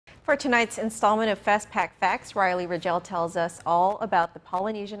For tonight's installment of FestPac Facts, Riley Rigel tells us all about the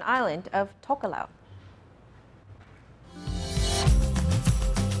Polynesian island of Tokelau.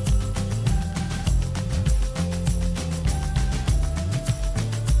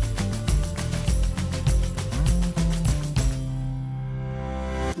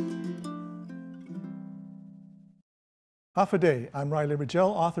 Hafa, I'm Riley Rigel,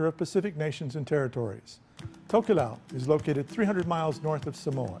 author of Pacific Nations and Territories. Tokelau is located 300 miles north of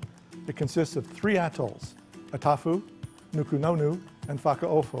Samoa. It consists of 3 atolls, Atafu, Nukunonu, and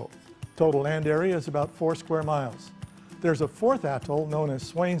Whakaofo. Total land area is about 4 square miles. There's a 4th atoll known as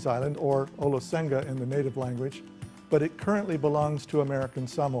Swains Island, or Olosenga in the native language, but it currently belongs to American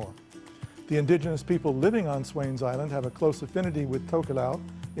Samoa. The indigenous people living on Swains Island have a close affinity with Tokelau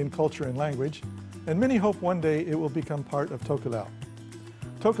in culture and language, and many hope one day it will become part of Tokelau.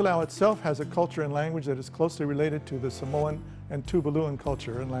 Tokelau itself has a culture and language that is closely related to the Samoan and Tuvaluan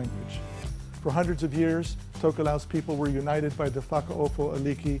culture and language. For hundreds of years, Tokelau's people were united by the Whakaofo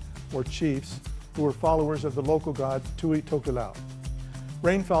Aliki, or chiefs, who were followers of the local god Tui Tokelau.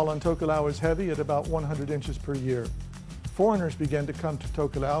 Rainfall on Tokelau is heavy at about 100 inches per year. Foreigners began to come to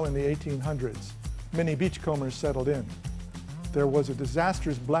Tokelau in the 1800s. Many beachcombers settled in. There was a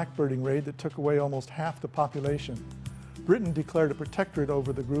disastrous blackbirding raid that took away almost half the population. Britain declared a protectorate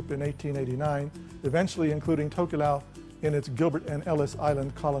over the group in 1889, eventually including Tokelau in its Gilbert and Ellice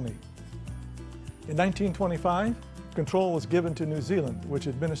Island colony. In 1925, control was given to New Zealand, which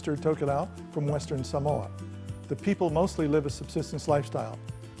administered Tokelau from Western Samoa. The people mostly live a subsistence lifestyle.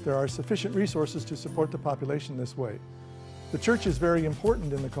 There are sufficient resources to support the population this way. The church is very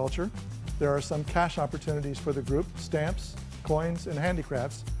important in the culture. There are some cash opportunities for the group. Stamps, coins, and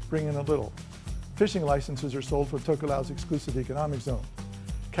handicrafts bring in a little. Fishing licenses are sold for Tokelau's exclusive economic zone.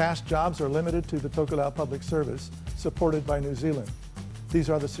 Cash jobs are limited to the Tokelau Public Service, supported by New Zealand. These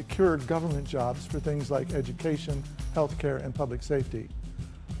are the secured government jobs for things like education, healthcare, and public safety.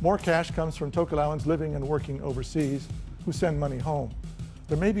 More cash comes from Tokelauans living and working overseas who send money home.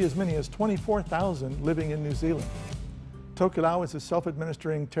 There may be as many as 24,000 living in New Zealand. Tokelau is a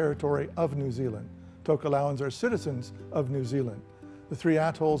self-administering territory of New Zealand. Tokelauans are citizens of New Zealand. The 3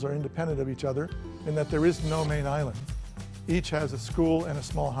 atolls are independent of each other in that there is no main island. Each has a school and a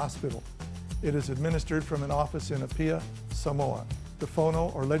small hospital. It is administered from an office in Apia, Samoa. The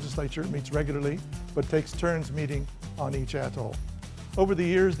Fono, or legislature, meets regularly, but takes turns meeting on each atoll. Over the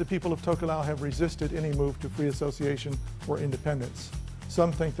years, the people of Tokelau have resisted any move to free association or independence.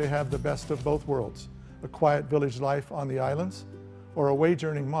 Some think they have the best of both worlds, a quiet village life on the islands, or a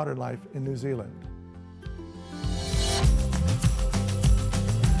wage-earning modern life in New Zealand.